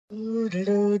I'm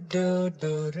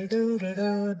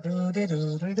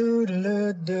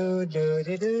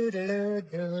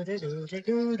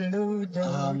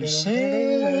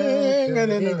singing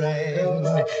in the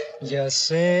rain, just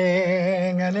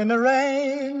singing in the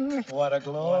rain. What a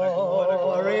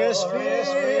glorious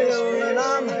feeling,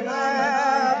 I'm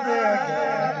happy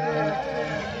again.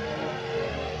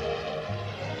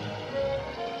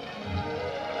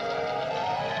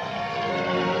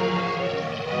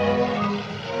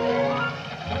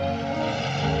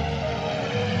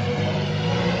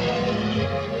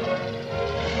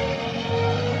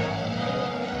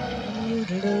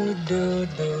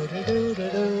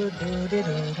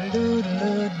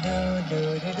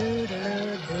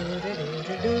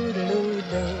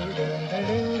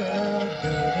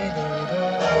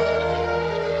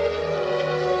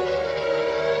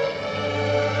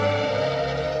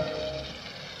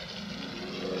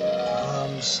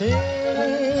 I'm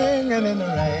singing in the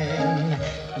rain,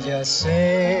 just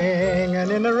singing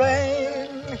in the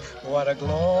rain. What a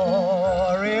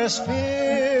glorious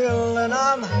feeling,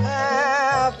 I'm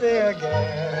happy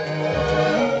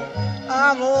again.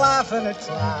 I'm laughing at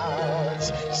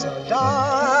clouds so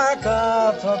dark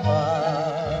up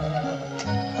above.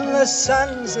 The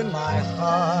sun's in my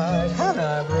heart and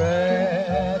I'm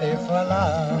ready for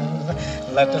love.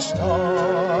 Let the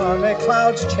stormy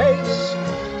clouds chase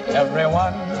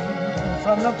everyone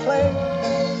from the place.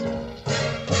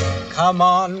 Come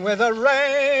on with the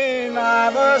rain,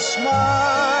 I've a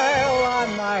smile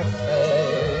on my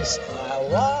face. I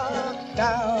walk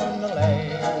down the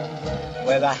lane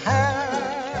with a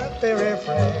happy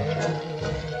refrain,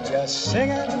 just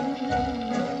singing,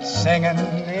 singing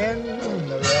in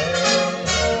the rain,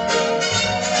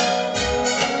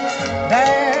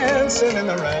 dancing in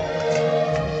the rain.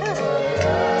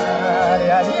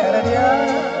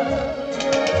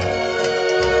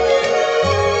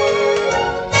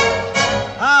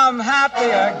 I'm happy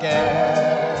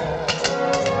again.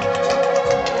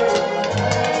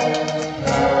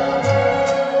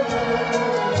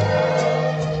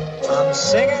 I'm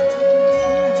singing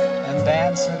and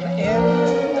dancing in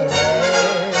the rain.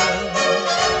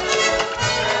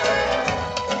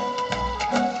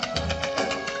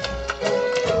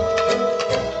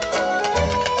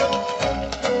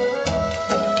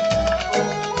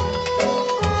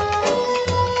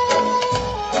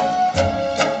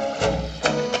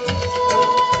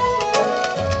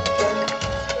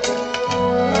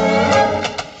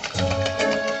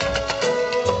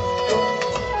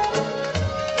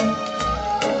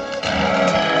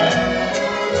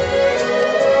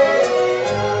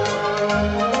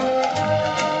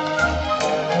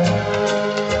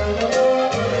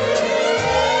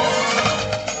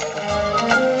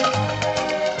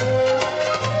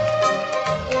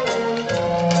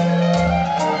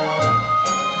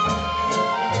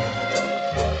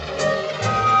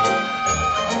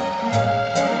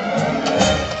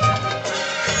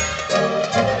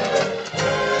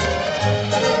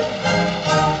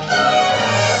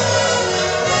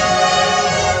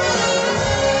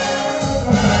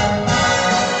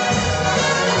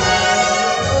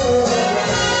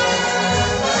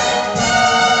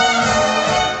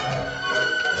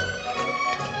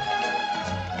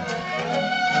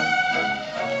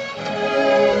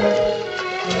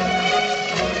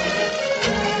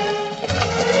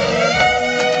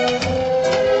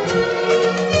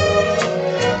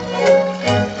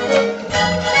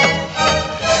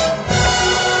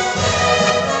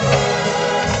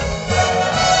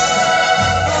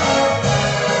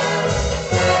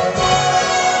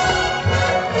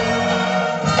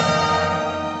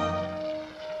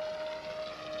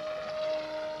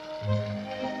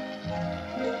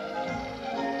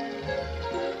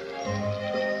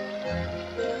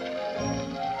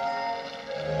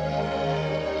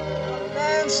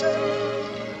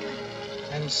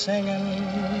 And singing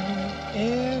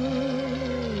in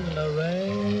the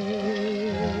rain.